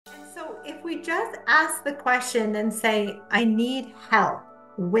And so if we just ask the question and say, I need help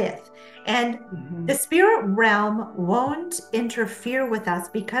with, and the Mhm. spirit realm won't interfere with us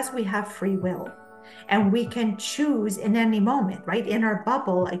because we have free will and we can choose in any moment, right? In our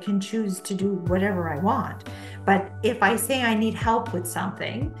bubble, I can choose to do whatever I want. But if I say I need help with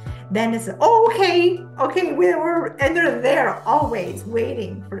something, then it's, oh, okay, and they're there always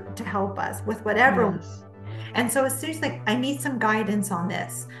waiting to help us with whatever. Yes. And so as soon as like, I need some guidance on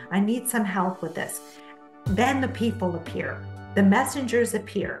this, I need some help with this, then the people appear, the messengers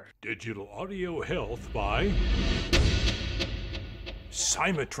appear. Digital audio health by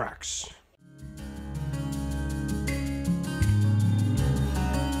Simatrax.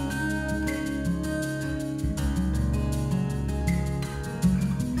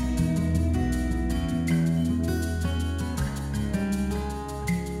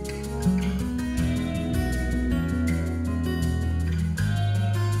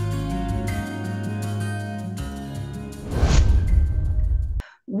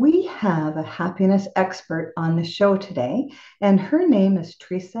 We have a happiness expert on the show today, and her name is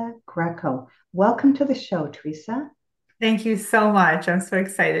Teresa Greco. Welcome to the show, Teresa. Thank you so much. I'm so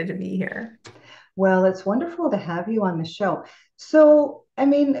excited to be here. Well, it's wonderful to have you on the show. So, I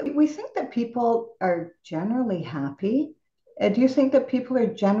mean, we think that people are generally happy. Do you think that people are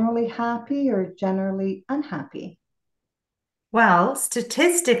generally happy or generally unhappy? Well,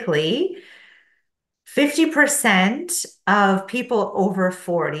 statistically, 50% of people over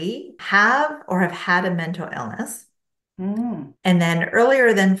 40 have or have had a mental illness. Mm, And then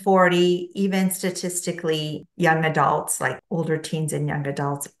earlier than 40, even statistically, young adults, like older teens and young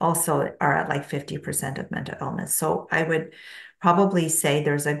adults, also are at like 50% of mental illness. So I would probably say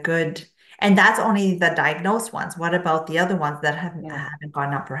there's a good, and that's only the diagnosed ones. What about the other ones that yeah. haven't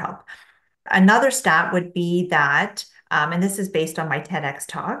gone up for help? Another stat would be that, and this is based on my TEDx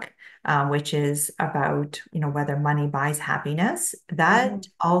talk, which is about, whether money buys happiness. Mhm, That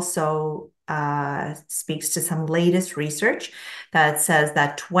also speaks to some latest research that says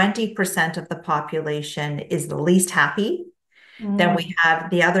that 20% of the population is the least happy. Then we mm, have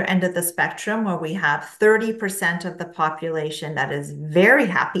the other end of the spectrum where we have 30% of the population that is very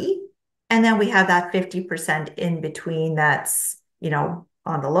happy. And then we have that 50% in between that's,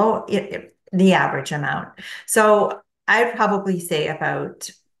 on the low, the average amount. So I'd probably say about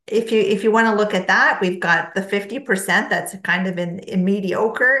if you want to look at that, we've got the 50% that's kind of in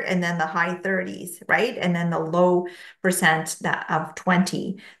mediocre, and then the high 30s, right? And then the low percent that of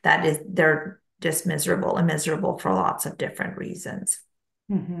 20 that is they're just miserable and miserable for lots of different reasons.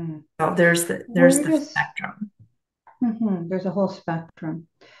 mhm. So there's Where the does, spectrum. there's a whole spectrum.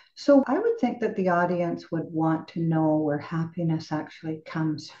 So I would think that the audience would want to know where happiness actually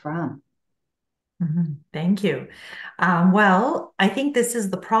comes from. Thank you. Well, I think this is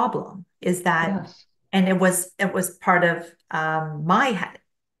the problem, is that, Yes. and it was part of my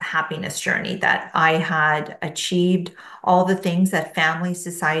happiness journey that I had achieved all the things that family,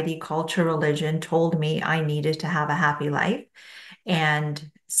 society, culture, religion told me I needed to have a happy life,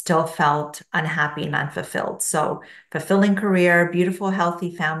 and still felt unhappy and unfulfilled. So, fulfilling career, beautiful,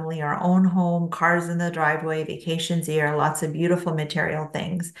 healthy family, our own home, cars in the driveway, vacations here, lots of beautiful material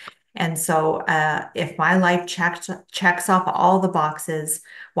things. And so, if my life checks off all the boxes,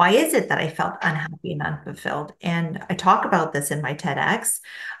 why is it that I felt unhappy and unfulfilled? And I talk about this in my TEDx,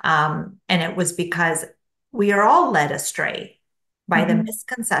 and it was because we are all led astray by the Hmm.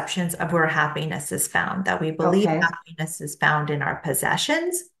 misconceptions of where happiness is found, that we believe Okay. happiness is found in our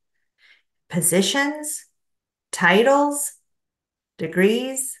possessions, positions, titles,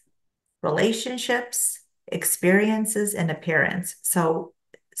 degrees, relationships, experiences, and appearance. So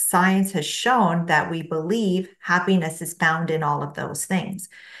science has shown that we believe happiness is found in all of those things.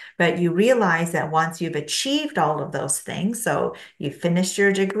 But you realize that once you've achieved all of those things, so you finished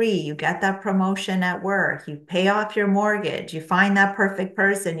your degree, you get that promotion at work, you pay off your mortgage, you find that perfect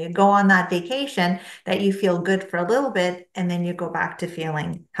person, you go on that vacation, that you feel good for a little bit, and then you go back to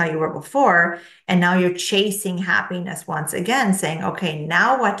feeling how you were before. And now you're chasing happiness once again, saying, okay,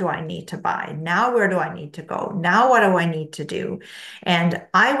 now what do I need to buy? Now where do I need to go? Now what do I need to do? And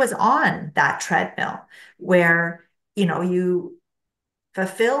I was on that treadmill where, you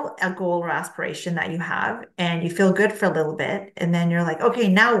fulfill a goal or aspiration that you have and you feel good for a little bit. And then you're like, okay,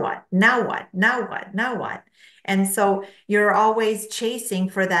 now what? Now what? Now what? Now what? And so you're always chasing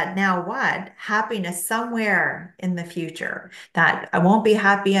for that now what happiness somewhere in the future, that I won't be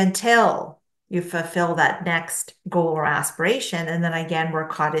happy until you fulfill that next goal or aspiration. And then again, we're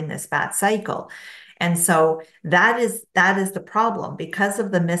caught in this bad cycle. And so that is the problem, because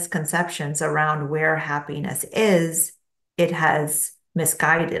of the misconceptions around where happiness is. It has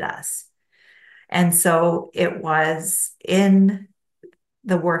misguided us. And so it was in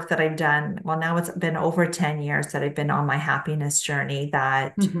the work that I've done. Well, now it's been over 10 years that I've been on my happiness journey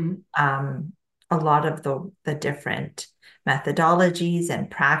that Mm-hmm. a lot of the different methodologies and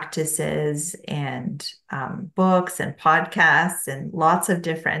practices and books and podcasts and lots of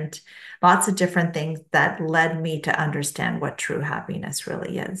different things that led me to understand what true happiness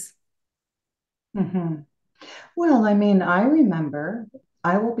really is. Mm-hmm. Well, I mean, I remember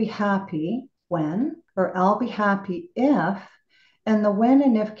I will be happy when, or I'll be happy if, and the when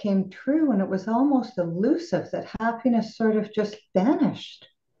and if came true, and it was almost elusive that happiness sort of just vanished.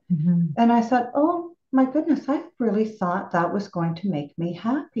 Mhm. And I thought, oh my goodness, I really thought that was going to make me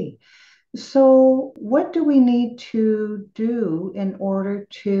happy. So, what do we need to do in order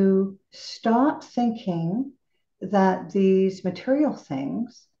to stop thinking that these material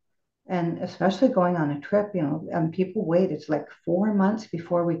things, and especially going on a trip, and people wait, it's like 4 months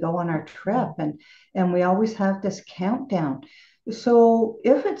before we go on our trip, and we always have this countdown. So,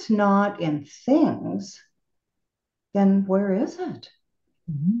 if it's not in things, then where is it?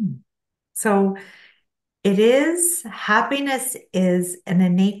 Mhm. So happiness is an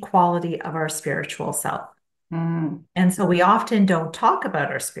innate quality of our spiritual self. Mm, And so we often don't talk about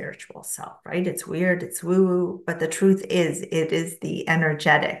our spiritual self, right? It's weird, it's woo-woo, but the truth is, it is the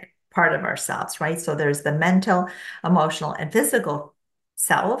energetic part of ourselves, right? So there's the mental, emotional, and physical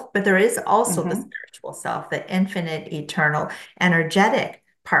self, but there is also the mhm, spiritual self, the infinite, eternal, energetic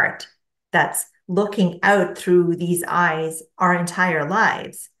part that's looking out through these eyes our entire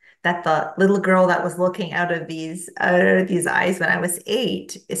lives. That the little girl that was looking out of these eyes when I was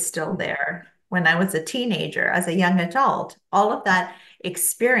 8 is still there when I was a teenager, as a young adult. All of that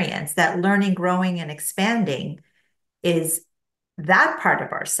experience, that learning, growing, and expanding is that part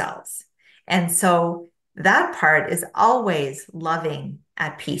of ourselves. And so that part is always loving,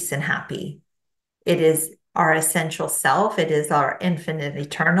 at peace, and happy. It is our essential self. It is our infinite,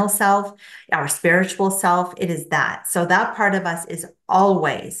 eternal self, our spiritual self. It is that. So that part of us is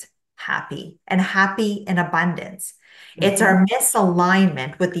always happy and happy in abundance. It's mhm, our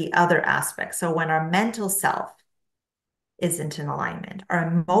misalignment with the other aspects. So when our mental self isn't in alignment, our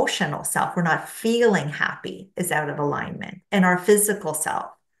emotional self, we're not feeling happy, is out of alignment, and our physical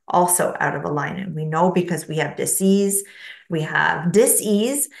self also out of alignment. We know because we have dis-ease,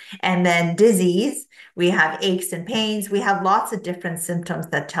 and then disease. We have aches and pains. We have lots of different symptoms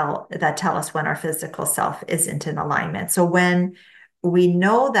that tell us when our physical self isn't in alignment. So when we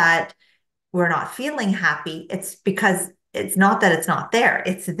know that we're not feeling happy, it's because it's not that it's not there.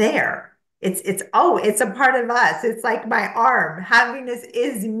 It's there. It's a part of us. It's like my arm. Happiness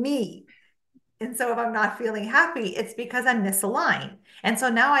is me. And so if I'm not feeling happy, it's because I'm misaligned. And so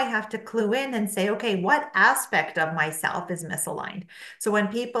now I have to clue in and say, okay, what aspect of myself is misaligned? So when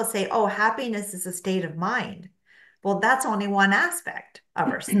people say, oh, happiness is a state of mind, well, that's only one aspect of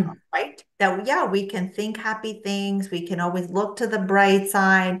ourselves, right? That, yeah, we can think happy things. We can always look to the bright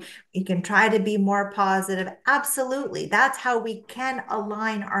side. We can try to be more positive. Absolutely. That's how we can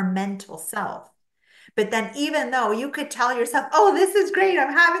align our mental self. But then, even though you could tell yourself, oh, this is great,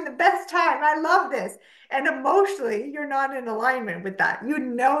 I'm having the best time, I love this. And emotionally, you're not in alignment with that. You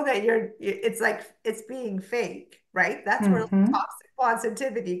know that it's like it's being fake, right? That's where mhm, toxic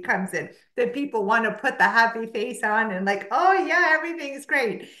positivity comes in. That people want to put the happy face on and, like, oh, yeah, everything's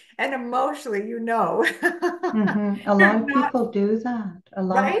great. And emotionally, mhm. A lot you're of not people do that. A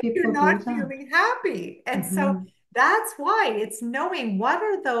lot of right? You're people do not that. feeling happy. And so Mhm, that's why it's knowing what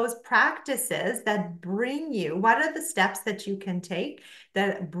are those practices that bring you, what are the steps that you can take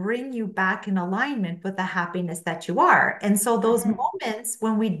that bring you back in alignment with the happiness that you are. And so those mhm, moments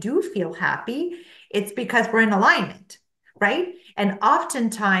when we do feel happy, it's because we're in alignment, right? And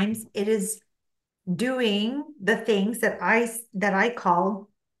oftentimes it is doing the things that I call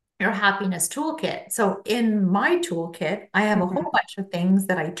your happiness toolkit. So in my toolkit, I have a whole mhm. bunch of things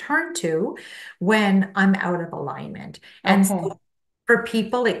that I turn to when I'm out of alignment. And Okay. so for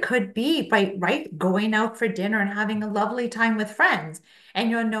people, it could be right, going out for dinner and having a lovely time with friends. And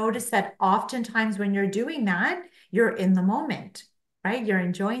you'll notice that oftentimes when you're doing that, you're in the moment, right? You're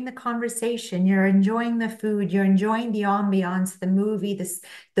enjoying the conversation, you're enjoying the food, you're enjoying the ambiance, the movie,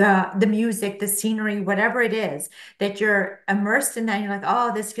 the music, the scenery, whatever it is that you're immersed in, that you're like,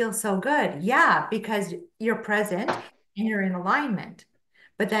 oh, this feels so good. Yeah, because you're present and you're in alignment.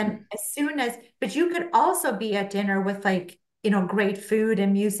 But then but you could also be at dinner with, like, great food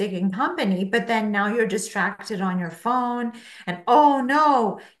and music and company, but then now you're distracted on your phone and, oh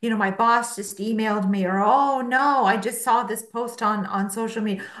no, my boss just emailed me, or, oh no, I just saw this post on social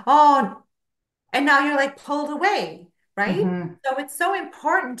media. Oh, and now you're like pulled away. right? Mm-hmm. So it's so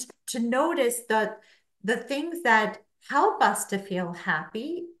important to notice the things that help us to feel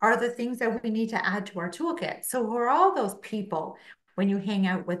happy are the things that we need to add to our toolkit. So who are all those people when you hang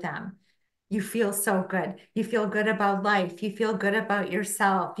out with them? You feel so good. You feel good about life. You feel good about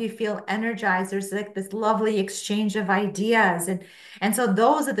yourself. You feel energized. There's like this lovely exchange of ideas. And so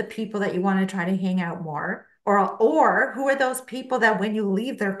those are the people that you want to try to hang out more. Or who are those people that when you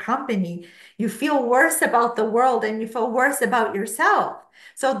leave their company, you feel worse about the world and you feel worse about yourself.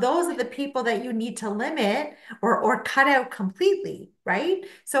 So those are the people that you need to limit or cut out completely, right?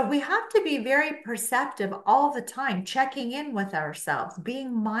 So we have to be very perceptive all the time, checking in with ourselves,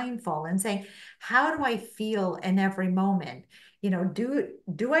 being mindful and saying, how do I feel in every moment?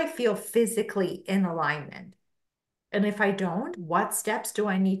 Do I feel physically in alignment? And if I don't, what steps do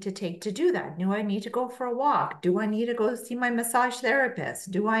I need to take to do that? Do I need to go for a walk? Do I need to go see my massage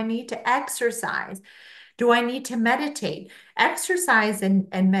therapist? Do I need to exercise? Do I need to meditate? Exercise and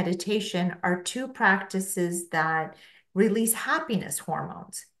meditation are two practices that release happiness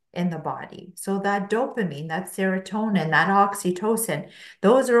hormones in the body. So that dopamine, that serotonin, that oxytocin,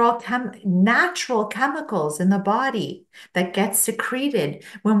 those are all natural chemicals in the body that get secreted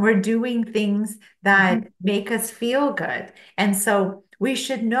when we're doing things Mm-hmm. that make us feel good. And so we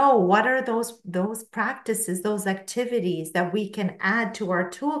should know what are those practices, those activities that we can add to our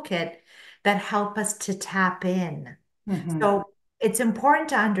toolkit that help us to tap in. Mm-hmm. So it's important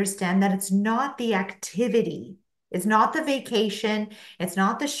to understand that it's not the activity, it's not the vacation, it's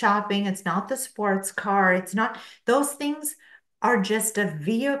not the shopping, it's not the sports car, it's not, those things are just a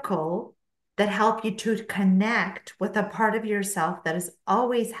vehicle that help you to connect with a part of yourself that is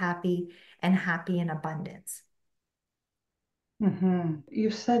always happy and happy in abundance. Mm-hmm.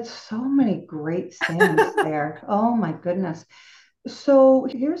 You've said so many great things there. Oh my goodness. So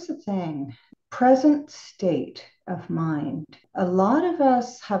here's the thing, present state of mind. A lot of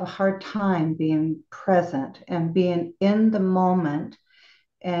us have a hard time being present and being in the moment.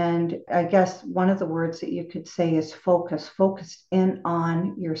 And I guess one of the words that you could say is focus, focused in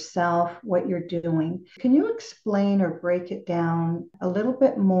on yourself, what you're doing. Can you explain or break it down a little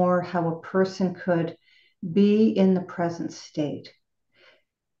bit more how a person could be in the present state?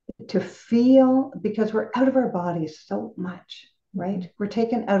 To feel, because we're out of our bodies so much, Mhm. right? We're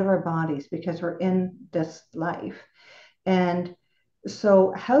taken out of our bodies because we're in this life. And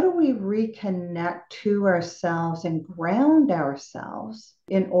so, how do we reconnect to ourselves and ground ourselves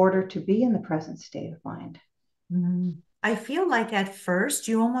in order to be in the present state of mind? I feel like at first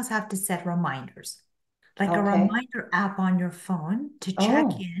you almost have to set reminders, like a Okay. reminder app on your phone to check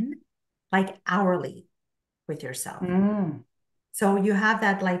Oh, in like hourly with yourself. mm, So you have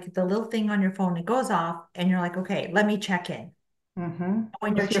that like the little thing on your phone, it goes off, and you're like, okay, let me check in. mm-hmm.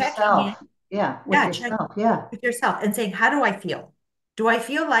 When you're With checking in, yourself. Yeah, with yeah, check yourself. Yeah. with yourself and saying, how do I feel? Do I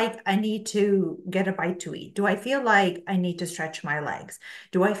feel like I need to get a bite to eat? Do I feel like I need to stretch my legs?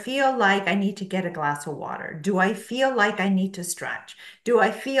 Do I feel like I need to get a glass of water? Do I feel like I need to stretch? Do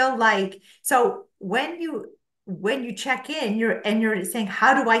I feel like so when you check in, you're saying,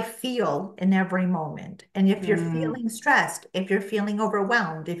 how do I feel in every moment? And if you're Mm, feeling stressed, if you're feeling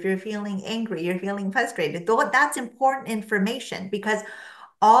overwhelmed, if you're feeling angry, you're feeling frustrated, that's important information because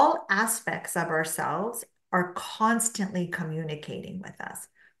all aspects of ourselves are constantly communicating with us,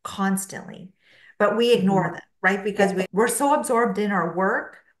 constantly. But we ignore mm-hmm. them, right? Because we're so absorbed in our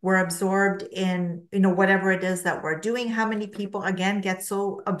work, we're absorbed in, whatever it is that we're doing. How many people, again, get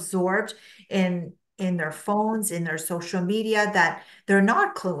so absorbed in their phones, in their social media that they're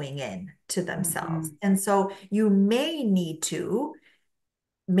not cluing in to themselves. Mm-hmm. And so you may need to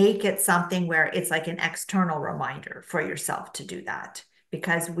make it something where it's like an external reminder for yourself to do that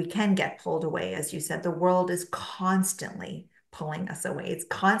because we can get pulled away. As you said, the world is constantly pulling us away. It's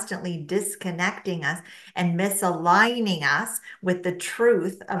constantly disconnecting us and misaligning us with the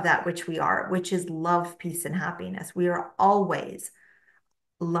truth of that which we are, which is love, peace, and happiness. We are always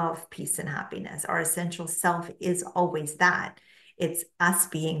love, peace, and happiness. Our essential self is always that. It's us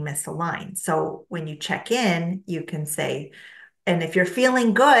being misaligned. So when you check in, you can say, and if you're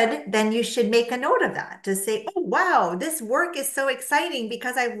feeling good, then you should make a note of that to say, oh, wow, this work is so exciting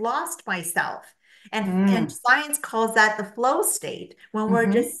because I've lost myself. And Mm, science calls that the flow state when we're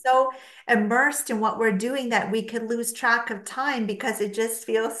mm-hmm. just so immersed in what we're doing that we can lose track of time because it just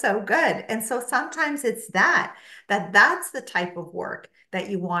feels so good. And so sometimes it's that's the type of work that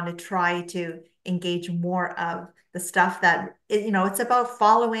you want to try to engage more of the stuff that, it's about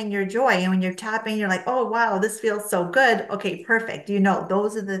following your joy. And when you're tapping, you're like, oh, wow, this feels so good. Okay, perfect.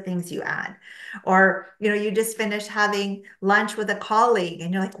 Those are the things you add. Or, you just finished having lunch with a colleague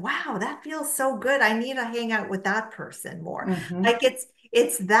and you're like, wow, that feels so good. I need to hang out with that person more. Mm-hmm. Like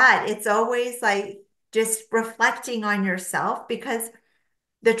it's always like just reflecting on yourself, because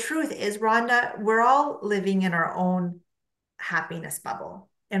the truth is, Rhonda, we're all living in our own happiness bubble,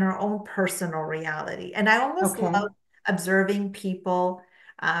 in our own personal reality. And I almost Okay. love observing people.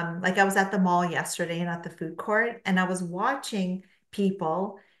 Like I was at the mall yesterday and at the food court, and I was watching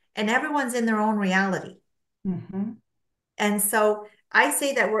people, and everyone's in their own reality. Mm-hmm. And so I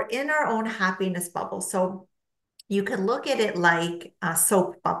say that we're in our own happiness bubble. So you could look at it like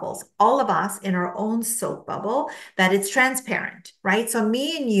soap bubbles, all of us in our own soap bubble, that it's transparent, right? So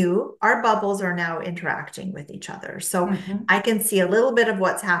me and you, our bubbles are now interacting with each other. So Mm-hmm. I can see a little bit of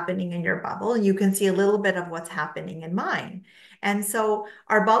what's happening in your bubble, and you can see a little bit of what's happening in mine. And so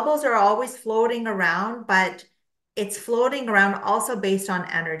our bubbles are always floating around, but it's floating around also based on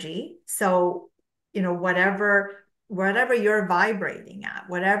energy. So, whatever you're vibrating at,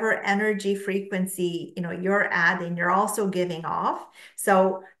 whatever energy frequency, you're adding, you're also giving off.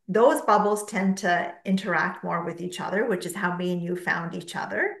 So those bubbles tend to interact more with each other, which is how me and you found each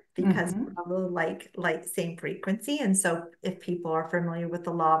other, because Mm-hmm. we're probably like same frequency. And so if people are familiar with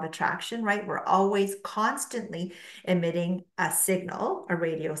the law of attraction, right, we're always constantly emitting a signal, a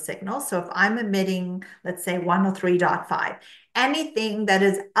radio signal. So if I'm emitting, let's say 103.5, anything that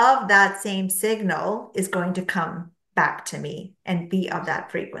is of that same signal is going to come back to me and be of that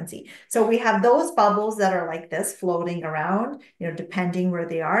frequency. So we have those bubbles that are like this floating around, depending where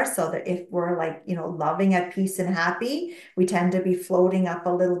they are. So that if we're like, loving at peace and happy, we tend to be floating up a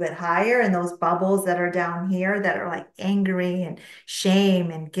little bit higher. And those bubbles that are down here that are like angry and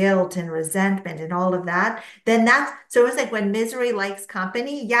shame and guilt and resentment and all of that, then so it's like when misery likes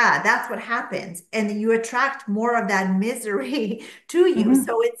company. Yeah, that's what happens. And you attract more of that misery to you. Mm-hmm.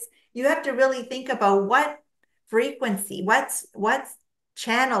 So you have to really think about what frequency, what's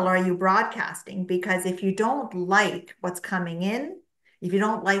channel are you broadcasting? Because if you don't like what's coming in, if you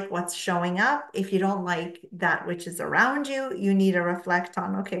don't like what's showing up, if you don't like that which is around you, you need to reflect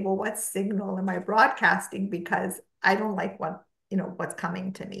on, okay, well, what signal am I broadcasting? Because I don't like what's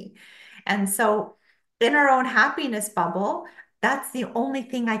coming to me. And so in our own happiness bubble, that's the only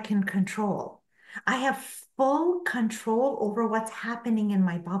thing I can control. I have full control over what's happening in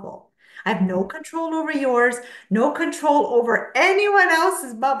my bubble. I have no Mm-hmm. control over yours, no control over anyone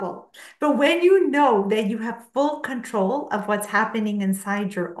else's bubble. But when you know that you have full control of what's happening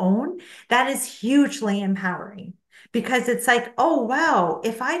inside your own, that is hugely empowering, because it's like, oh, wow,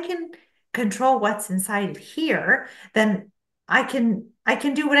 if I can control what's inside here, then I can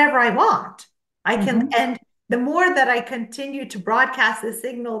do whatever I want. Mm-hmm. And the more that I continue to broadcast the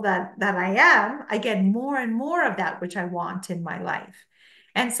signal that I get more and more of that which I want in my life.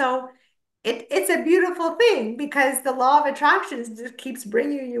 And so it's a beautiful thing, because the law of attraction just keeps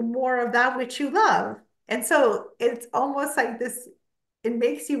bringing you more of that which you love. And so it's almost like this, it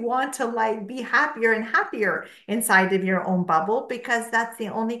makes you want to like be happier and happier inside of your own bubble, because that's the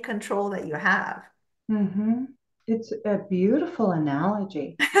only control that you have. Mm-hmm. It's a beautiful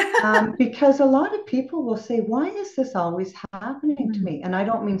analogy, because a lot of people will say, why is this always happening to Mm, me? And I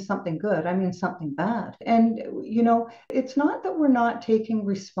don't mean something good, I mean something bad. And, it's not that we're not taking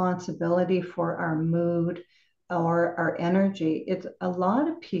responsibility for our mood or our energy. It's a lot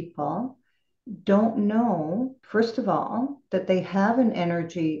of people don't know, first of all, that they have an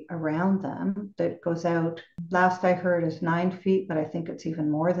energy around them that goes out. Last I heard is 9 feet, but I think it's even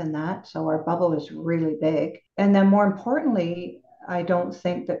more than that. So our bubble is really big. And then, more importantly, I don't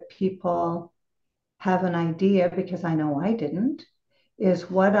think that people have an idea, because I know I didn't, is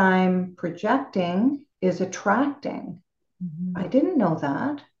what I'm projecting is attracting. I mhm, didn't know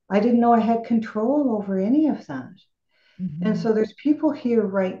that. I didn't know I had control over any of that. And mhm, so there's people here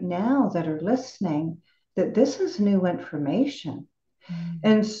right now that are listening that this is new information. mhm,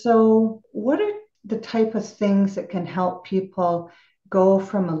 And so, what are the type of things that can help people go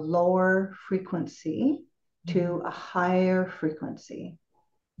from a lower frequency mhm, to a higher frequency?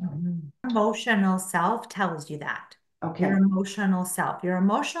 mhm. Emotional self tells you that. Your Okay. emotional self. Your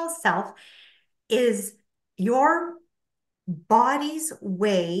emotional self is your body's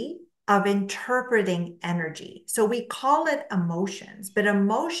way of interpreting energy. So we call it emotions, but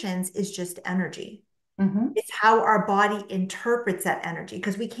emotions is just energy. Mm-hmm. It's how our body interprets that energy,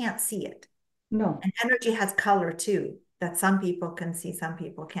 because we can't see it. No. And energy has color too, that some people can see, some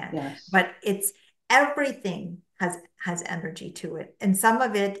people can't. Yes. But it's everything has energy to it. And some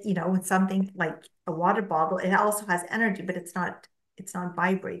of it, with something like a water bottle, it also has energy, but it's not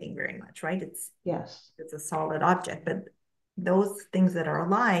vibrating very much, right? Yes. It's a solid object, but those things that are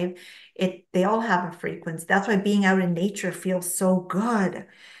alive, they all have a frequency. That's why being out in nature feels so good,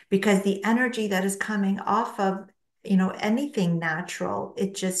 because the energy that is coming off of, anything natural,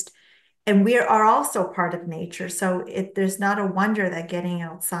 and we are also part of nature. So there's not a wonder that getting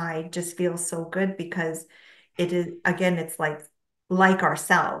outside just feels so good, because it is, again, it's like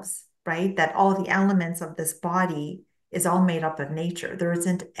ourselves, right? That all the elements of this body is all made up of nature. There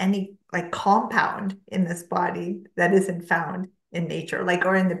isn't any like compound in this body that isn't found in nature,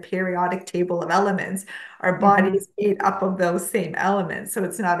 or in the periodic table of elements. Our body Mm-hmm. is made up of those same elements. So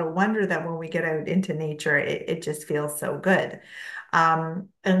it's not a wonder that when we get out into nature, it just feels so good.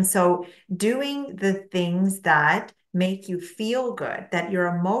 And so doing the things that make you feel good, that your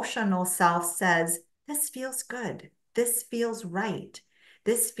emotional self says, this feels good. This feels right.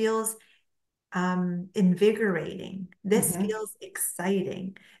 This feels invigorating. This Mm-hmm. feels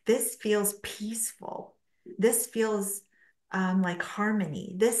exciting. This feels peaceful. This feels like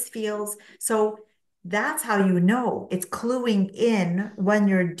harmony. This feels so. That's how you know it's cluing in when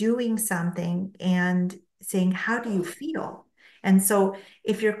you're doing something and saying, how do you feel? And so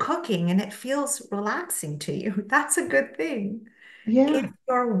if you're cooking and it feels relaxing to you, that's a good thing. If Yeah.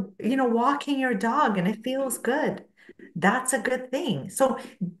 you're, walking your dog and it feels good, that's a good thing. So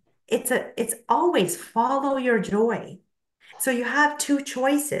it's always follow your joy. So you have two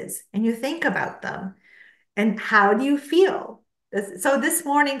choices and you think about them. And how do you feel? So this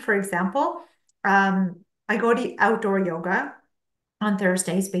morning, for example, I go to outdoor yoga on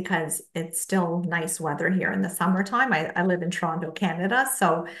Thursdays because it's still nice weather here in the summertime. I live in Toronto, Canada.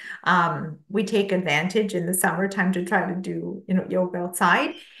 So we take advantage in the summertime to try to do, yoga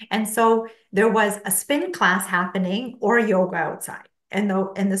outside. And so there was a spin class happening or yoga outside.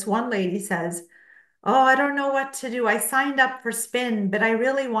 And this one lady says, oh, I don't know what to do. I signed up for spin, but I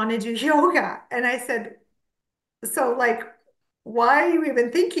really want to do yoga. And I said, so, why are you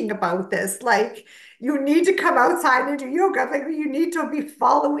even thinking about this? You need to come outside and do yoga. You need to be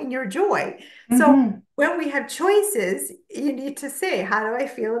following your joy. So, Mm-hmm. when we have choices, you need to say, how do I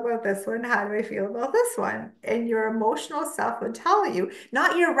feel about this one? How do I feel about this one? And your emotional self will tell you,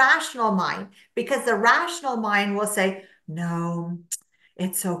 not your rational mind, because the rational mind will say, no,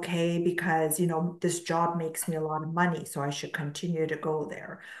 it's okay because, this job makes me a lot of money, so I should continue to go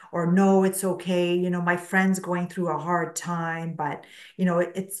there. Or no, it's okay, my friend's going through a hard time, but,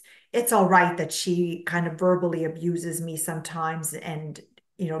 it's all right that she kind of verbally abuses me sometimes and,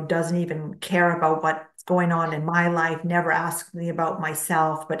 doesn't even care about what's going on in my life, never asks me about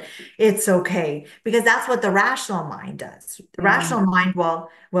myself, but it's okay because that's what the rational mind does. The rational Mm. mind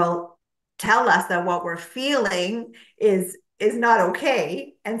will tell us that what we're feeling is not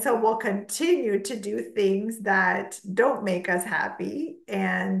okay. And so we'll continue to do things that don't make us happy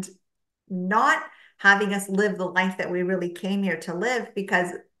and not having us live the life that we really came here to live.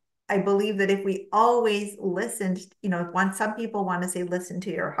 Because I believe that if we always listened, some people want to say, listen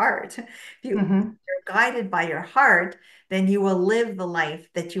to your heart. If Mm-hmm. you're guided by your heart, then you will live the life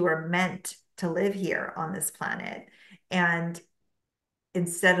that you are meant to live here on this planet. And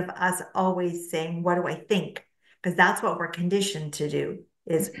instead of us always saying, what do I think? Because that's what we're conditioned to do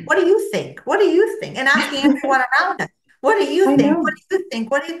is, what do you think? What do you think? And asking everyone around us, what do you I think? What know. do you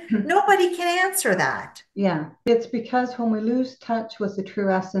think? Nobody can answer that. Yeah, it's because when we lose touch with the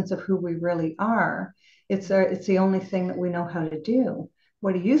true essence of who we really are, it's the only thing that we know how to do.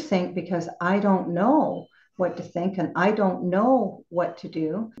 What do you think? Because I don't know what to think and I don't know what to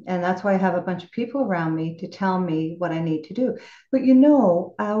do. And that's why I have a bunch of people around me to tell me what I need to do. But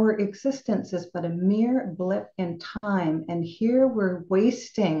our existence is but a mere blip in time. And here we're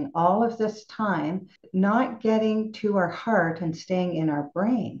wasting all of this time not getting to our heart and staying in our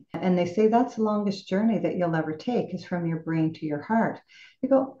brain. And they say that's the longest journey that you'll ever take is from your brain to your heart. I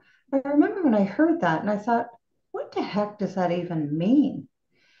go, I remember when I heard that and I thought, what the heck does that even mean?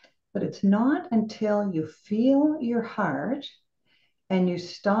 But it's not until you feel your heart and you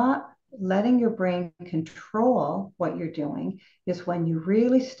stop letting your brain control what you're doing is when you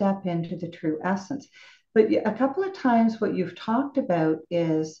really step into the true essence. But a couple of times what you've talked about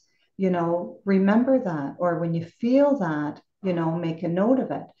is, remember that, or when you feel that, make a note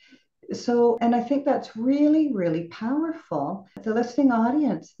of it. So, and I think that's really, really powerful. The listening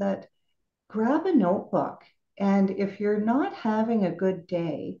audience, that grab a notebook. And if you're not having a good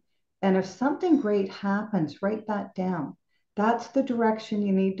day, and if something great happens, write that down. That's the direction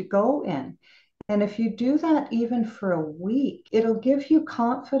you need to go in. And if you do that even for a week, it'll give you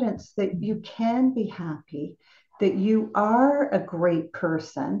confidence that you can be happy, that you are a great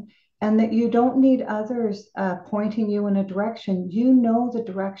person and that you don't need others pointing you in a direction. You know the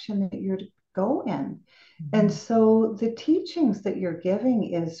direction that you're to go in. And Mhm. so the teachings that you're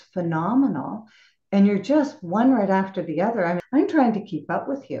giving is phenomenal. And you're just one right after the other. I mean, I'm trying to keep up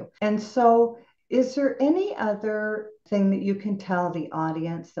with you. And so, is there any other thing that you can tell the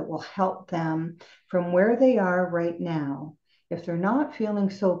audience that will help them from where they are right now, if they're not feeling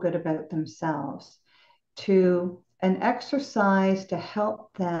so good about themselves, to an exercise to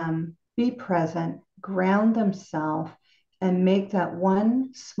help them be present, ground themselves, and make that one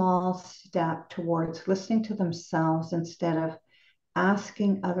small step towards listening to themselves instead of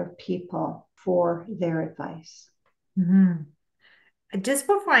asking other people for their advice? Mhm. Just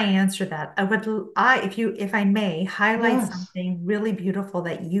before I answer that, if I may, highlight Yes. something really beautiful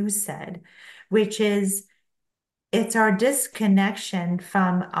that you said, which is it's our disconnection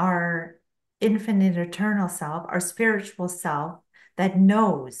from our infinite eternal self, our spiritual self that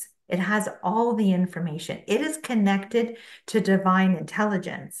knows it has all the information. It is connected to divine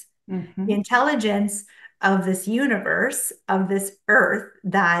intelligence, the Mm-hmm. intelligence of this universe, of this earth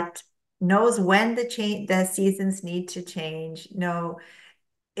that knows when the seasons need to change. No,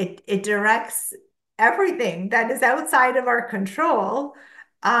 it directs everything that is outside of our control.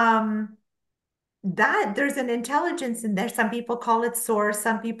 Um, that there's an intelligence in there. Some people call it source,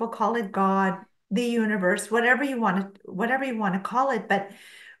 some people call it God, the universe, whatever you want to call it, but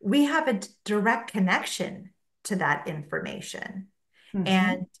we have a direct connection to that information. Mm-hmm.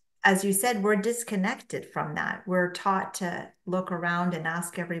 And as you said, we're disconnected from that. We're taught to look around and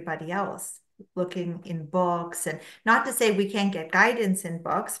ask everybody else, looking in books, and not to say we can't get guidance in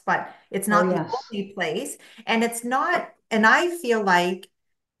books, but it's Oh, not the yes. only place. And it's not, and I feel like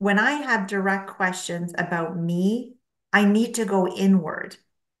when I have direct questions about me, I need to go inward.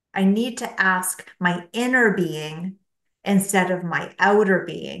 I need to ask my inner being instead of my outer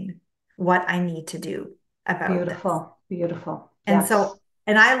being what I need to do about this. Beautiful. Beautiful. And Yes. so,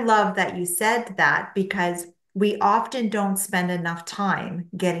 and I love that you said that because we often don't spend enough time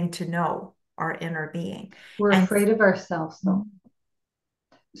getting to know our inner being. We're And afraid of ourselves, though.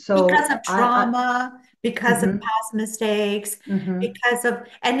 because So of trauma, because of mm-hmm, past mistakes, mm-hmm, because of,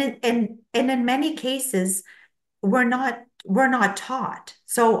 and in many cases, we're not taught.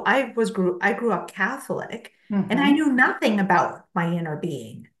 So I grew up Catholic and I mm-hmm. knew nothing about my inner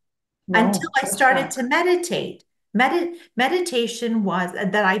being until No, I what's started that? to meditate. Meditation was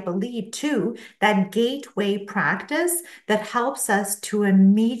that I believe too, that gateway practice that helps us to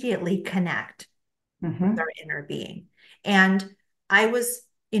immediately connect with Mm-hmm. our inner being. And I was,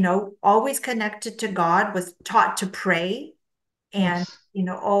 always connected to God, was taught to pray and Yes.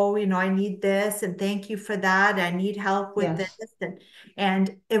 oh, I need this and thank you for that. I need help with this. Yes.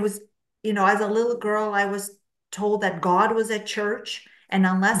 And it was, as a little girl, I was told that God was at church. And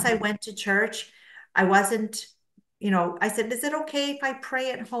unless I Mm-hmm. went to church, I wasn't, I said, is it okay if I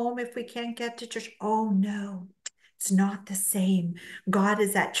pray at home if we can't get to church? Oh no, it's not the same. God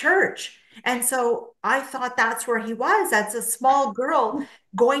is at church. And so I thought that's where he was. As a small girl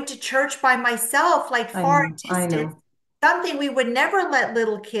going to church by myself, like I far know. I distance, know. something we would never let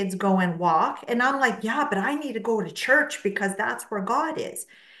little kids go and walk. And I'm like, yeah, but I need to go to church because that's where God is.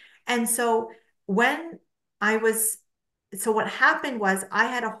 And so when I was, so what happened was I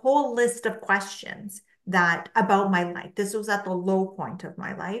had a whole list of questions that about my life. This was at the low point of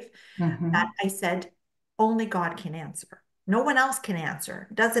my life that Mm-hmm. I said, only God can answer. No one else can answer.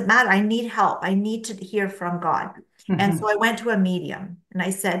 It doesn't matter. I need help. I need to hear from God. And Mm-hmm. so I went to a medium and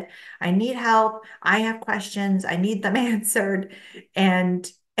I said, I need help. I have questions. I need them answered.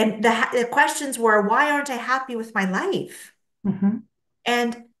 And the questions were, why aren't I happy with my life? Mm-hmm.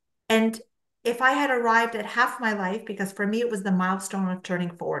 And and if I had arrived at half my life, because for me it was the milestone of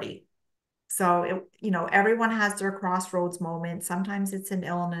turning 40. So everyone has their crossroads moment. Sometimes it's an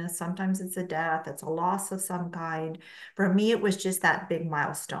illness, sometimes it's a death, it's a loss of some kind. For me, it was just that big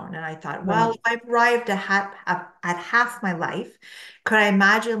milestone. And I thought, well, Right. if I've arrived at half my life, could I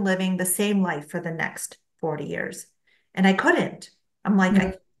imagine living the same life for the next 40 years? And I couldn't. I'm like,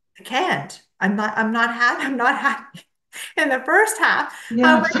 Mm. I can't. I'm not happy. I'm not happy in the first half.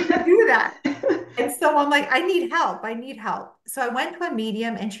 How am Yes. I going to do that? And so I'm like, I need help. I need help. So I went to a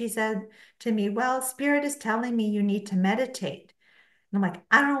medium and she said to me, well, spirit is telling me you need to meditate. And I'm like,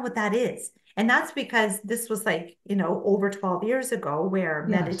 I don't know what that is. And that's because this was like, over 12 years ago where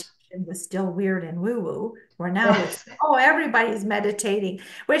meditation Yes. was still weird and woo-woo, where now it's, Yes. oh, everybody's meditating,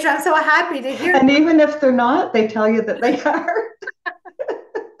 which I'm so happy to hear. And even if they're not, they tell you that they are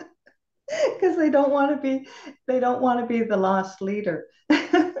because they don't want to be the lost leader.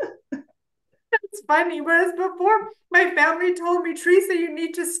 It's funny. Whereas before, my family told me, Teresa, you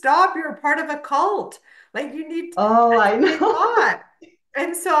need to stop. You're a part of a cult. Like you need, Oh, that's I what they know. thought.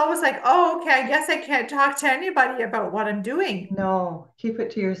 And so I was like, oh, okay, I guess I can't talk to anybody about what I'm doing. No, keep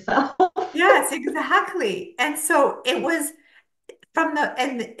it to yourself. Yes, exactly. And so it was from the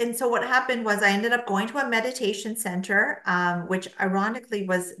and so what happened was I ended up going to a meditation center, which ironically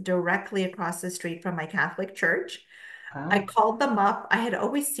was directly across the street from my Catholic church. I Wow. called them up. I had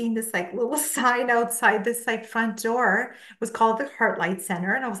always seen this like little sign outside this like front door. It was called the Heartlight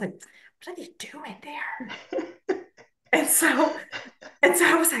Center. And I was like, what are they doing there? And so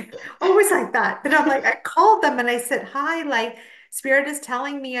I was like, always like that. But I'm like, I called them and I said, hi, like Spirit is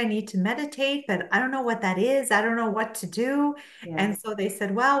telling me I need to meditate, but I don't know what that is. I don't know what to do. Yeah. And so they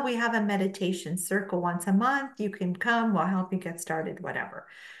said, well, we have a meditation circle once a month. You can come, we'll help you get started, whatever.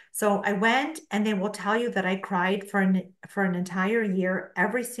 So I went and they will tell you that I cried for an entire year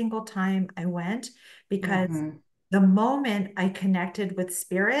every single time I went because Hmm. the moment I connected with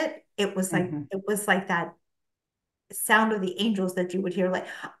spirit, Hmm. it was like that sound of the angels that you would hear like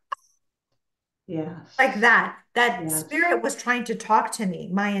Yes. that. That Yes. spirit was trying to talk to me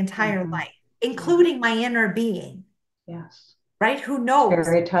my entire Hmm. life, Yeah. including my inner being, Yes. right? Who It's knows?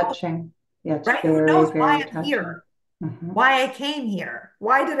 very touching. Yeah, it's Right? Who very, knows why very I'm touching. here? Hmm. Why I came here.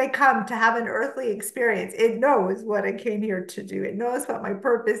 Why did I come to have an earthly experience? It knows what I came here to do. It knows what my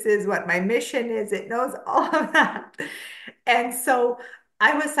purpose is, what my mission is. It knows all of that. And so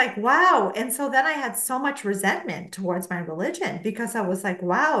I was like, wow. And so then I had so much resentment towards my religion because I was like,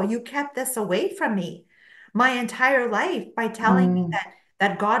 wow, you kept this away from me my entire life by telling me Mm.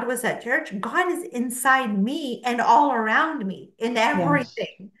 that God was at church. God is inside me and all around me in Yes.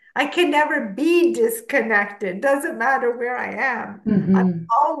 everything. I can never be disconnected. Doesn't matter where I am. I'm Hmm.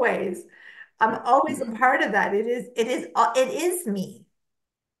 always, I'm always a part of that. It is me,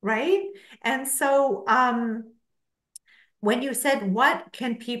 right? And so, when you said what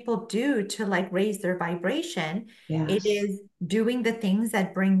can people do to like raise their vibration, it Yes. is doing the things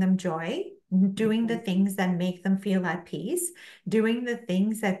that bring them joy, doing the Hmm. things that make them feel at peace, doing the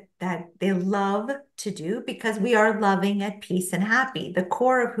things that they love to do because we are loving, at peace, and happy. The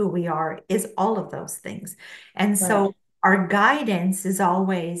core of who we are is all of those things. And Right. so our guidance is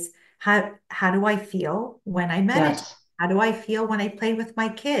always how do I feel when I meditate? Yes. How do I feel when I play with my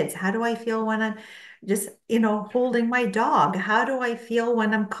kids? How do I feel when I'm just, holding my dog? How do I feel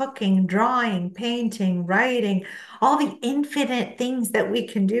when I'm cooking, drawing, painting, writing, all the infinite things that we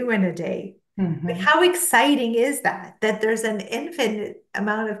can do in a day? Like, Hmm. how exciting is that? That there's an infinite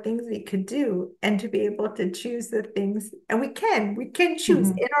amount of things we could do and to be able to choose the things, and we can choose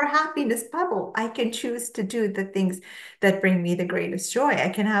Hmm. in our happiness bubble. I can choose to do the things that bring me the greatest joy. I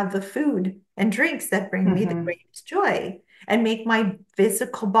can have the food and drinks that bring me the Hmm. greatest joy and make my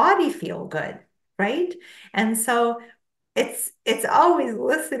physical body feel good, right? And so it's always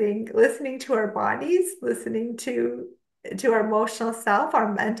listening to our bodies, listening to our emotional self,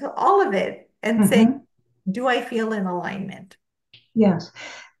 our mental, all of it, and saying, Hmm. do I feel in alignment? Yes.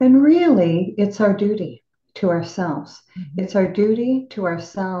 And really, it's our duty to ourselves. Mhm. It's our duty to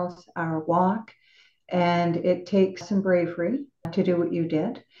ourselves, our walk, and it takes some bravery to do what you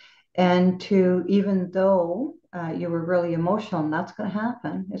did. And to, even though you were really emotional, and that's going to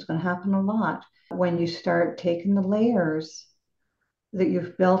happen, it's going to happen a lot when you start taking the layers that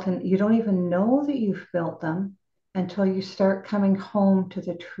you've built, and you don't even know that you've built them until you start coming home to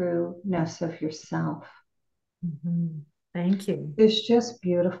the trueness of yourself. Mhm. Thank you. It's just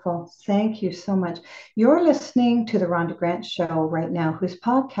beautiful. Thank you so much. You're listening to the Rhonda Grant Show right now, whose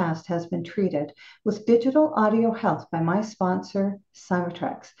podcast has been treated with digital audio health by my sponsor,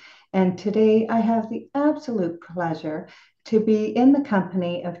 Cymatrex. And today I have the absolute pleasure to be in the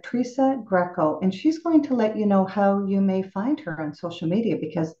company of Teresa Greco, and she's going to let you know how you may find her on social media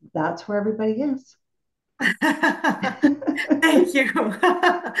because that's where everybody is. Thank you.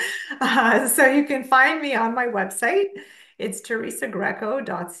 So you can find me on my website. It's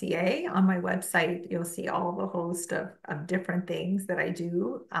teresagreco.ca. On my website, you'll see all the host of different things that I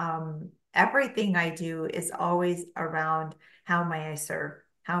do. Everything I do is always around how may I serve?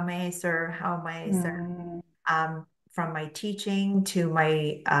 How may I serve? How may I serve? Mm. From my teaching to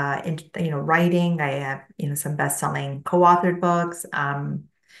my writing. I have some best-selling co-authored books,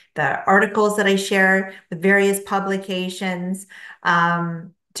 the articles that I share with various publications,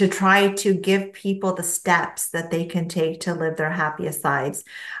 to try to give people the steps that they can take to live their happiest lives.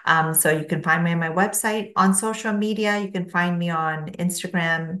 So you can find me on my website. On social media, you can find me on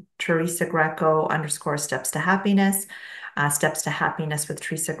Instagram, Teresa Greco _steps to happiness. Steps to Happiness with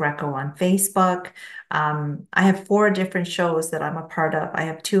Teresa Greco on Facebook. I have 4 different shows that I'm a part of. I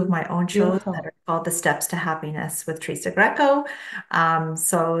have 2 of my own shows that Beautiful. are called The Steps to Happiness with Teresa Greco.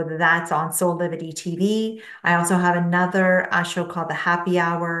 So that's on Soul Liberty TV. I also have another show called The Happy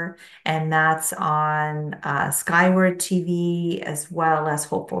Hour, and that's on Skyward TV as well as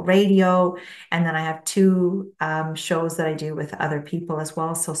Hopeful Radio. And then I have 2 shows that I do with other people as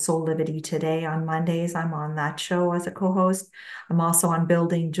well. So Soul Liberty Today on Mondays, I'm on that show as a co-host. I'm also on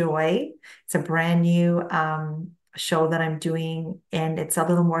Building Joy. It's a brand new show that I'm doing, and it's a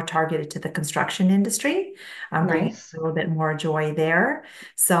little more targeted to the construction industry. I'm bringing Nice. a little bit more joy there.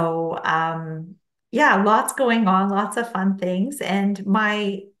 So yeah, lots going on, lots of fun things. And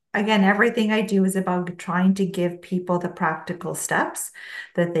again, everything I do is about trying to give people the practical steps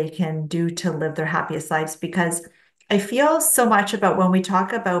that they can do to live their happiest lives. Because I feel so much about when we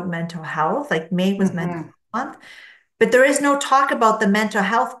talk about mental health, like May was mental Mm-hmm. month, but there is no talk about the mental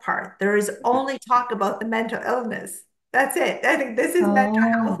health part. There is only talk about the mental illness. That's it. I think this is mental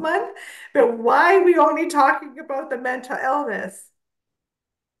health Oh. month, but why are we only talking about the mental illness?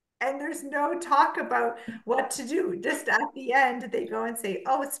 And there's no talk about what to do. Just at the end, they go and say,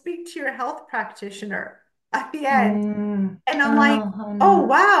 oh, speak to your health practitioner at the end. Mm. And I'm like, Oh, oh, honey.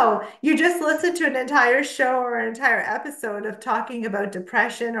 wow, you just listened to an entire show or an entire episode of talking about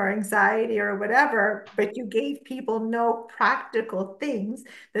depression or anxiety or whatever, but you gave people no practical things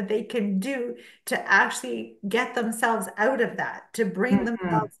that they can do to actually get themselves out of that, to bring Mm-hmm.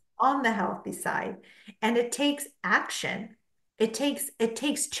 themselves on the healthy side. And it takes action. It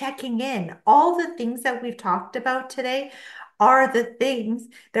takes checking in. All the things that we've talked about today are the things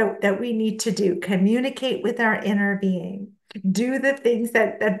that we need to do. Communicate with our inner being, do the things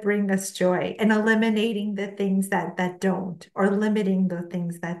that bring us joy, and eliminating the things that don't, or limiting the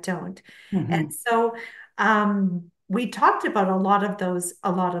things that don't. And Mm-hmm. so we talked about a lot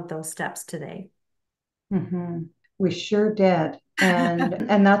of those steps today. Mm-hmm. We sure did.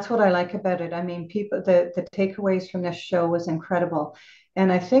 And that's what I like about it. I mean, people, the takeaways from this show was incredible.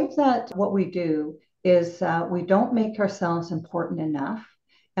 And I think that what we do is we don't make ourselves important enough,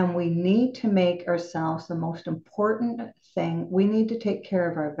 and we need to make ourselves the most important thing. We need to take care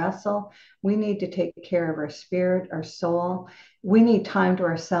of our vessel. We need to take care of our spirit, our soul. We need time to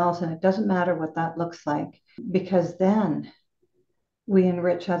ourselves, and it doesn't matter what that looks like, because then we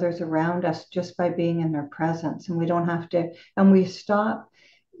enrich others around us just by being in their presence, and we don't have to, and we stop.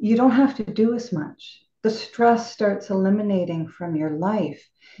 You don't have to do as much. The stress starts eliminating from your life.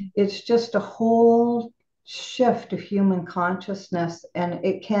 It's just a whole shift of human consciousness, and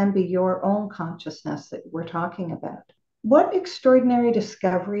it can be your own consciousness that we're talking about. What extraordinary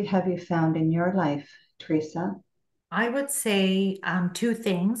discovery have you found in your life, Teresa? I would say 2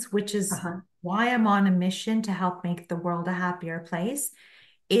 things, which is Uh-huh. why I'm on a mission to help make the world a happier place,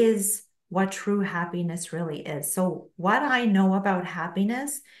 is what true happiness really is. So what I know about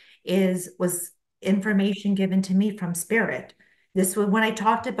happiness was information given to me from spirit. This was when I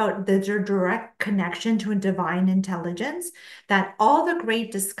talked about the direct connection to a divine intelligence, that all the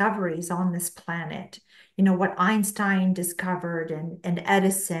great discoveries on this planet, what Einstein discovered, and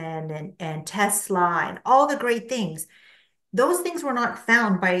Edison, and Tesla, and all the great things, those things were not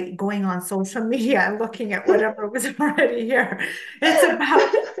found by going on social media and looking at whatever was already here. It's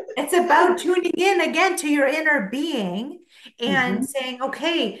about it's about tuning in again to your inner being and Mm-hmm. saying,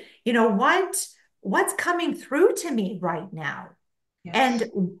 okay, what's coming through to me right now? And Yes.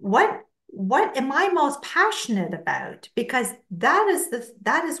 what am I most passionate about? Because that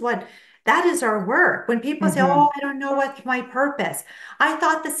is our work. When people say, Mm-hmm. "Oh, I don't know what's my purpose," I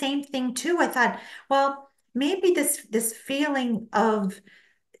thought the same thing too. I thought, well, maybe this feeling of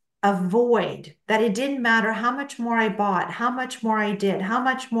void, that it didn't matter how much more I bought, how much more I did, how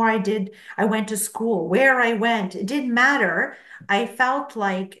much more I did, I went to school, where I went, it didn't matter. I felt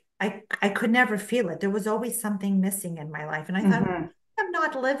like I could never feel it. There was always something missing in my life. And I thought, Mm-hmm. I'm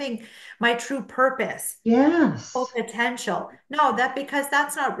not living my true purpose, full Yes. potential. No, because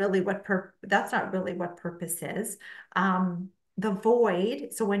that's not really what purpose is. The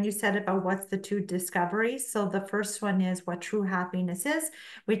void. So when you said about what's the 2 discoveries, so the first one is what true happiness is,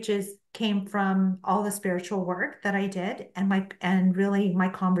 which is came from all the spiritual work that I did, and really my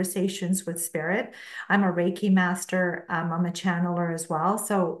conversations with spirit. I'm a Reiki master. I'm a channeler as well.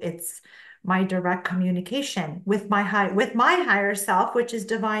 So it's my direct communication with my higher self, which is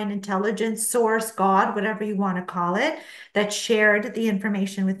divine intelligence, source, God, whatever you want to call it, that shared the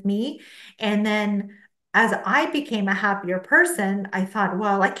information with me. And then as I became a happier person, I thought,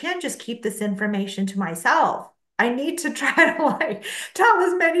 well, I can't just keep this information to myself. I need to try to like tell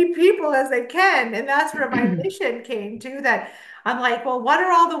as many people as I can. And that's where my mission came to that. I'm like, well, what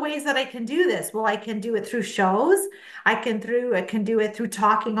are all the ways that I can do this? Well, I can do it through shows. I can do it through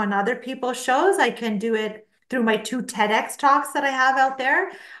talking on other people's shows. I can do it through my 2 TEDx talks that I have out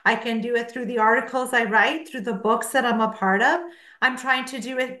there. I can do it through the articles I write, through the books that I'm a part of. I'm trying to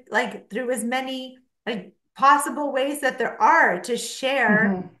do it like through as many like possible ways that there are to share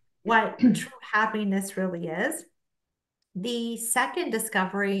Mhm. what true happiness really is. The second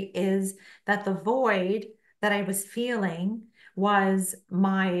discovery is that the void that I was feeling was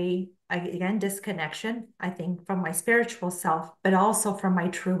my, again, disconnection, I think, from my spiritual self, but also from my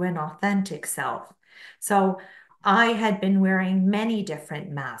true and authentic self. So I had been wearing many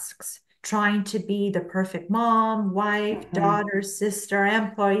different masks, trying to be the perfect mom, wife, Mhm. daughter, sister,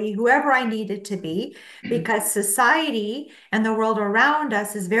 employee, whoever I needed to be, because society and the world around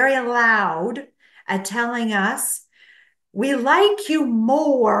us is very loud at telling us we like you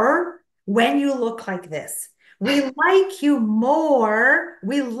more when you look like this. We like you more.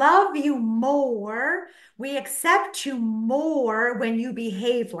 We love you more. We accept you more when you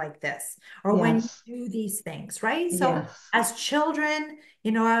behave like this or when Yes. you do these things, right? So, Yes. as children,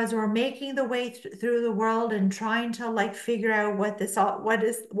 as we're making the way through the world and trying to like figure out what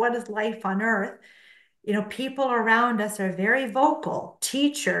is life on earth, people around us are very vocal,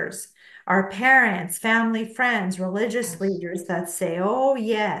 teachers, our parents, family, friends, religious Yes. leaders that say, oh,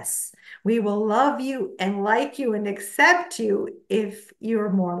 yes, we will love you and like you and accept you if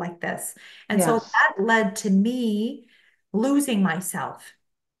you're more like this. And so Yes. that led to me losing myself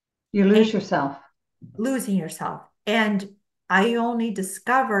You and lose yourself. losing yourself. And I only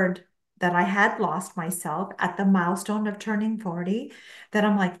discovered that I had lost myself at the milestone of turning 40, that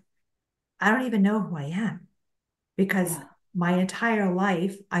I'm like, I don't even know who I am, because Yeah. my entire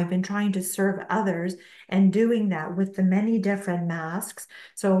life I've been trying to serve others and doing that with the many different masks.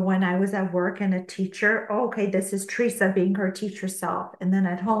 So when I was at work and a teacher, oh, okay, this is Teresa being her teacher self. And then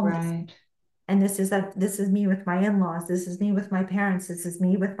at home, Right. and this is me with my in-laws, this is me with my parents, this is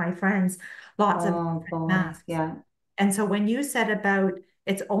me with my friends, lots of Oh different boy. masks. Yeah. And so when you said about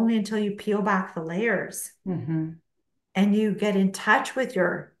it's only until you peel back the layers Hmm. and you get in touch with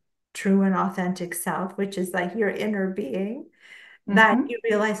your true and authentic self, which is like your inner being, that Hmm. you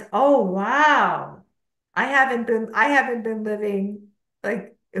realize, oh wow, I haven't been living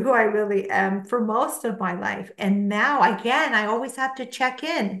like who I really am for most of my life. And now again, I always have to check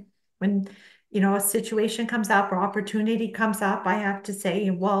in when, a situation comes up or opportunity comes up. I have to say,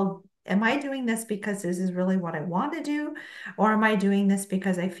 well, am I doing this because this is really what I want to do? Or am I doing this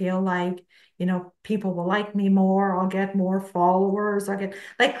because I feel like, people will like me more, I'll get more followers, I'll get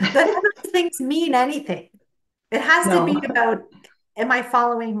like none of those things mean anything. It has to No. be about, am I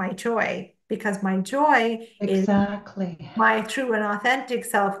following my joy? Because my joy is Exactly. my true and authentic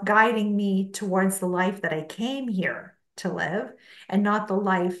self guiding me towards the life that I came here to live, and not the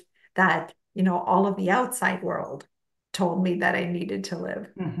life that, all of the outside world told me that I needed to live.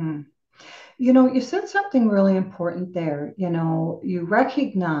 Hmm. You said something really important there. You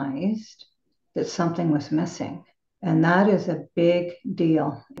recognized that something was missing. And that is a big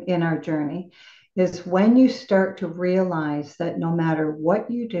deal in our journey, is when you start to realize that no matter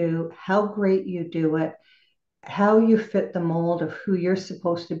what you do, how great you do it, how you fit the mold of who you're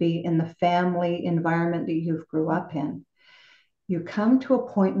supposed to be in the family environment that you've grew up in, you come to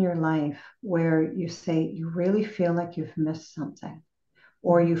a point in your life where you say you really feel like you've missed something,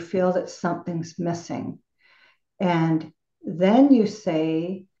 or you feel that something's missing. And then you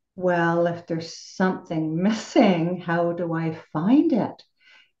say, well, if there's something missing, how do I find it?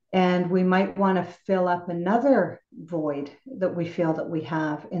 And we might want to fill up another void that we feel that we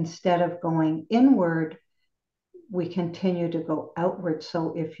have. Instead of going inward, we continue to go outward.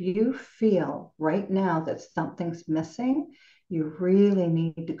 So if you feel right now that something's missing, you really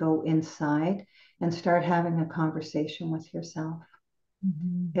need to go inside and start having a conversation with yourself.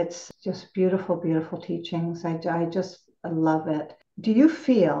 Mhm. It's just beautiful, beautiful teachings. I just love it. Do you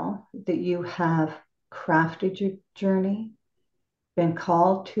feel that you have crafted your journey, been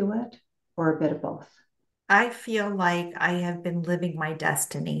called to it, or a bit of both? I feel like I have been living my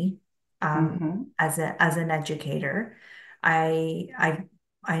destiny Mm-hmm. as an educator.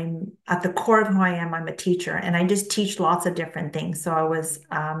 I'm at the core of who I am. I'm a teacher, and I just teach lots of different things. So I was,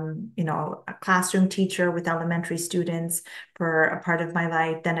 a classroom teacher with elementary students for a part of my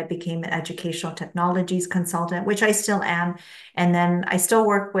life. Then I became an educational technologies consultant, which I still am, and then I still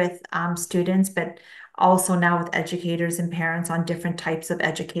work with students, but also now with educators and parents on different types of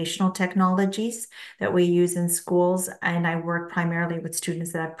educational technologies that we use in schools. And I work primarily with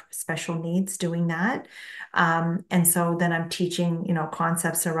students that have special needs doing that. And so then I'm teaching,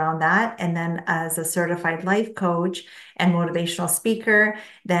 concepts around that. And then as a certified life coach and motivational speaker,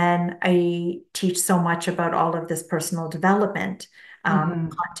 then I teach so much about all of this personal development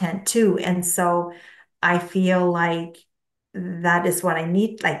Mm-hmm. content too. And so I feel like that is what I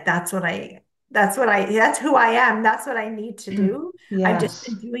need. Like that's who I am. That's what I need to do. I've just Yes.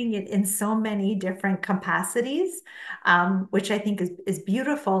 been doing it in so many different capacities, which I think is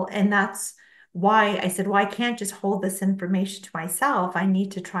beautiful. And that's why I said, well, I can't just hold this information to myself. I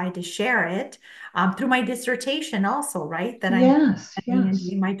need to try to share it through my dissertation also, right? That I'm Yes. studying and Yes.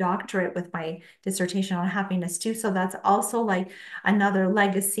 doing my doctorate with my dissertation on happiness too. So that's also like another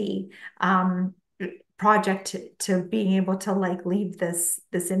legacy um, project to being able to like leave this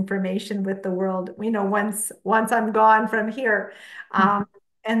information with the world, once I'm gone from here. Um,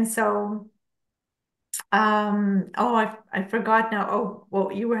 and so oh, I forgot now. Oh,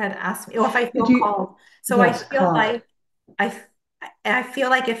 well, you had asked me, oh, if I Do feel you, called. So I yes, feel called. like I I feel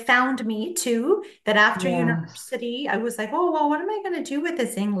like it found me too, that after Yes. university, I was like, oh, well, what am I going to do with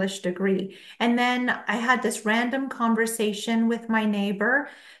this English degree? And then I had this random conversation with my neighbor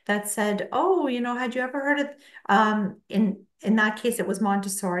that said, oh, had you ever heard of, in that case, it was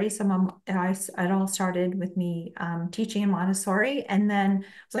Montessori. So it all started with me teaching in Montessori. And then I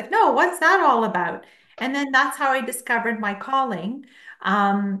was like, no, what's that all about? And then that's how I discovered my calling.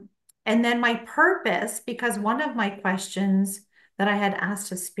 And then my purpose, because one of my questions that I had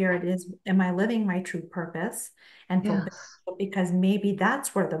asked of Spirit is, am I living my true purpose and full potential? Yes. Because maybe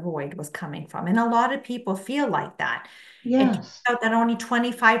that's where the void was coming from. And a lot of people feel like that. It turns Yes. out that only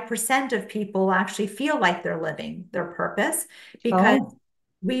 25% of people actually feel like they're living their purpose because Oh,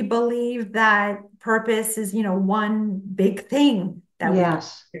 we believe that purpose is, one big thing that we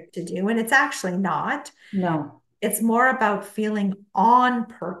yes. get to do. And it's actually not. No. It's more about feeling on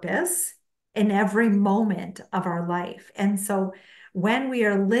purpose in every moment of our life. And so when we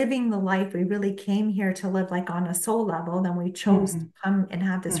are living the life we really came here to live, like on a soul level, then we chose to Mm-hmm. come and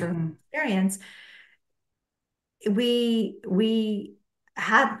have this earth Mm-hmm. experience. We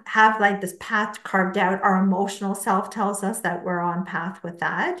have like this path carved out. Our emotional self tells us that we're on path with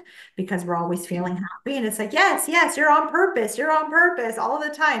that because we're always feeling happy. And it's like, yes, yes, you're on purpose. You're on purpose all the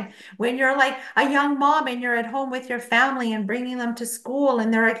time. When you're like a young mom and you're at home with your family and bringing them to school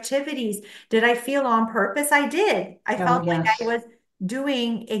and their activities, did I feel on purpose? I did. I Oh, felt like I yes. was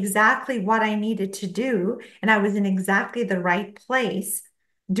doing exactly what I needed to do, and I was in exactly the right place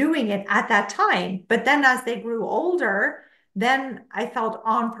doing it at that time. But then as they grew older, then I felt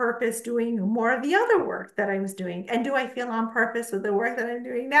on purpose doing more of the other work that I was doing. And do I feel on purpose with the work that I'm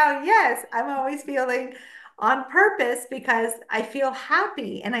doing now? Yes, I'm always feeling on purpose because I feel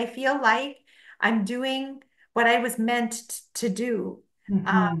happy and I feel like I'm doing what I was meant to do.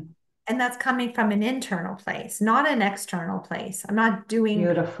 Uh, Mm-hmm. and that's coming from an internal place, not an external place. I'm not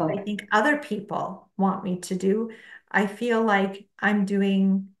doing what I Beautiful. think other people want me to do. I feel like I'm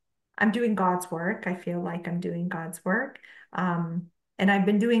doing God's work. I feel like I'm doing God's work. Um, and I've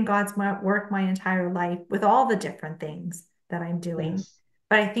been doing God's work my entire life with all the different things that I'm doing. Yes.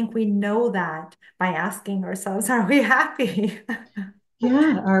 But I think we know that by asking ourselves, are we happy?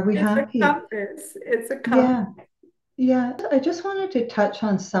 Yeah. Are we It's a happy? compass. It's a compass. Yeah. Yeah. I just wanted to touch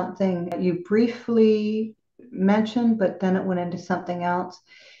on something that you briefly mentioned, but then it went into something else.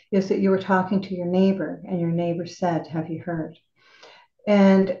 Is that you were talking to your neighbor and your neighbor said, have you heard?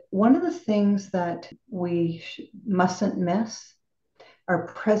 And one of the things that we mustn't miss are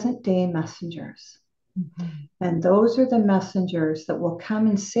present day messengers. Mhm. And those are the messengers that will come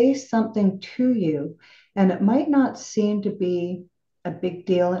and say something to you. And it might not seem to be a big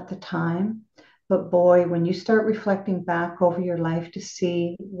deal at the time, but boy, when you start reflecting back over your life to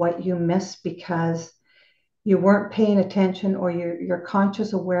see what you missed because you weren't paying attention or your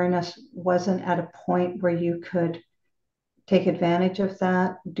conscious awareness wasn't at a point where you could take advantage of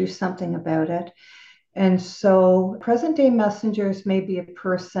that, do something about it. And so present day messengers may be a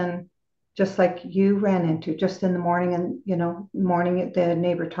person just like you ran into just in the morning and morning the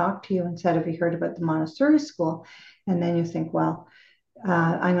neighbor talked to you and said, have you heard about the Montessori school? And then you think, well,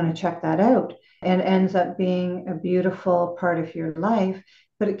 I'm going to check that out. And it ends up being a beautiful part of your life,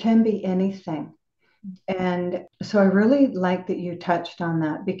 but it can be anything. And so I really like that you touched on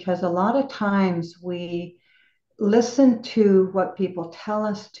that because a lot of times we listen to what people tell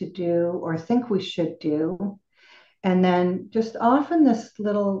us to do or think we should do. And then just off in this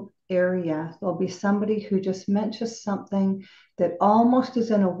little area, there'll be somebody who just mentions something that almost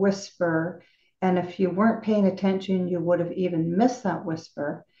is in a whisper. And if you weren't paying attention, you would have even missed that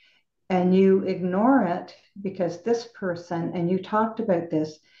whisper. And you ignore it because this person, and you talked about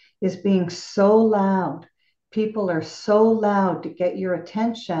this, is being so loud. People are so loud to get your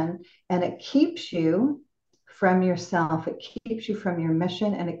attention, and it keeps you from yourself. It keeps you from your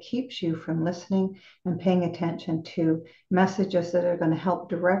mission, and it keeps you from listening and paying attention to messages that are going to help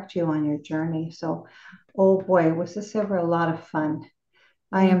direct you on your journey. So, oh boy, was this ever a lot of fun.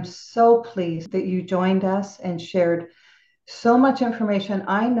 I am so pleased that you joined us and shared so much information.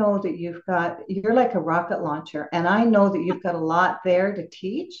 I know that you're like a rocket launcher, and I know that you've got a lot there to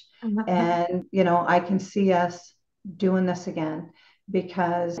teach. And, I can see us doing this again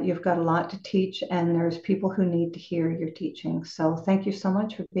because you've got a lot to teach, and there's people who need to hear your teaching. So thank you so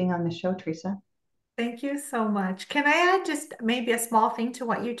much for being on the show, Teresa. Thank you so much. Can I add just maybe a small thing to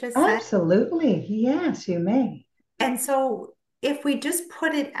what you just said? Absolutely. Yes, you may. And so if we just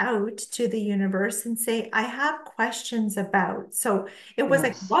put it out to the universe and say, I have questions about. So it was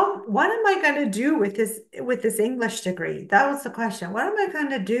like, Yes. well, what am I going to do with this English degree? That was the question. What am I going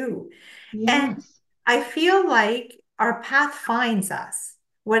to do? And Yes. I feel like our path finds us.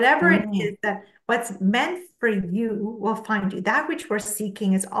 Whatever it is Mm, that what's meant for you will find you. That which we're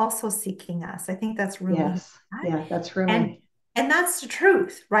seeking is also seeking us. I think that's really yes. that. Yeah, that's And Rumi. and that's the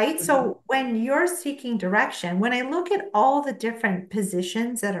truth, right? Mhm. So when you're seeking direction, when I look at all the different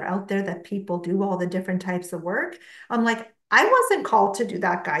positions that are out there that people do, all the different types of work, I'm like, I wasn't called to do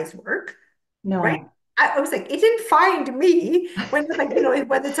that guy's work, right? No. I was like, it didn't find me when like,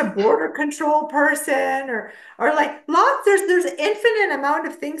 whether it's a border control person or like lots, there's infinite amount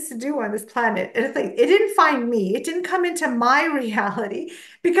of things to do on this planet. And it's like, it didn't find me. It didn't come into my reality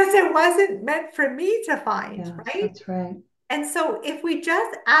because it wasn't meant for me to find, Yes, right? that's right. And so if we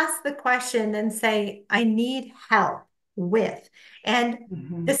just ask the question and say, I need help with, and the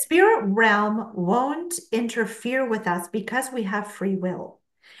Hmm. spirit realm won't interfere with us because we have free will.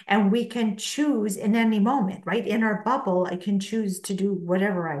 And we can choose in any moment, right? In our bubble, I can choose to do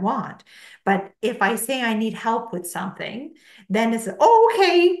whatever I want. But if I say I need help with something, then it's,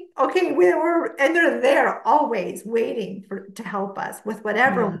 oh, okay, and they're there always waiting to help us with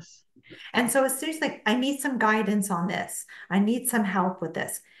whatever. Yes. And so as soon as like, I need some guidance on this, I need some help with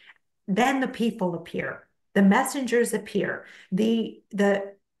this, then the people appear, the messengers appear, the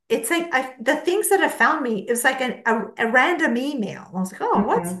it's like the things that have found me, it was like a random email. I was like, oh,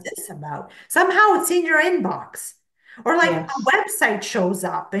 what's Hmm. this about? Somehow it's in your inbox. Or like a Yes. website shows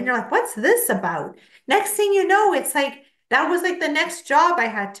up and you're like, what's this about? Next thing you know, it's like that was like the next job I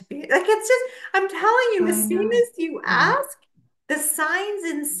had to be. Like it's just, I'm telling you, I as soon know. as you Yeah. ask, the signs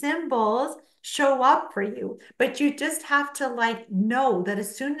and symbols show up for you. But you just have to like know that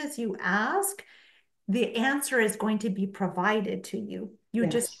as soon as you ask, the answer is going to be provided to you. You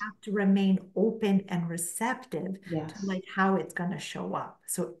just Yes. have to remain open and receptive to Yes. like how it's going to show up.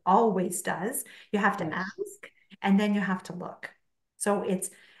 So it always does. You have to Yes. ask and then you have to look. So it's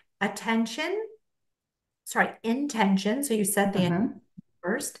attention, sorry, intention. So you said the Hmm.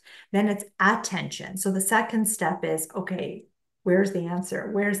 first, then it's attention. So the second step is, okay, where's the answer?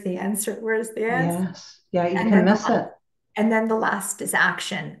 Where's the answer? Where's the answer? Yes. Yeah, you And can then miss it. the last is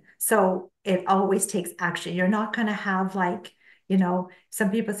action. So it always takes action. You're not going to have like,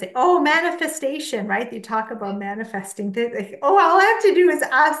 some people say, oh, manifestation, right? They talk about manifesting things. Like, oh, all I have to do is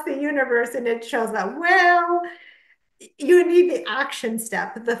ask the universe and it shows up. Well, you need the action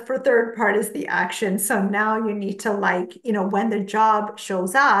step. The for third part is the action. So now you need to like, when the job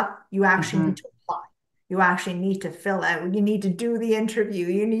shows up, you actually need Hmm. to apply. You actually need to fill out. You need to do the interview.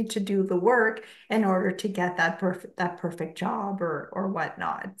 You need to do the work in order to get that perfect job or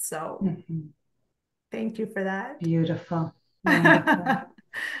whatnot. So Hmm. thank you for that. Beautiful. Wonderful.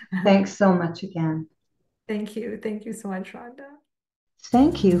 Thanks so much again. Thank you. Thank you so much, Rhonda.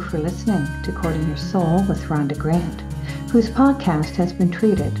 Thank you for listening to Courting Your Soul with Rhonda Grant, whose podcast has been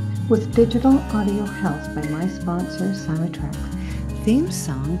treated with digital audio health by my sponsor, Simatrack. Theme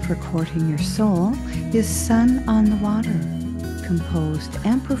song for Courting Your Soul is Sun on the Water, composed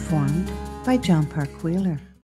and performed by John Park Wheeler.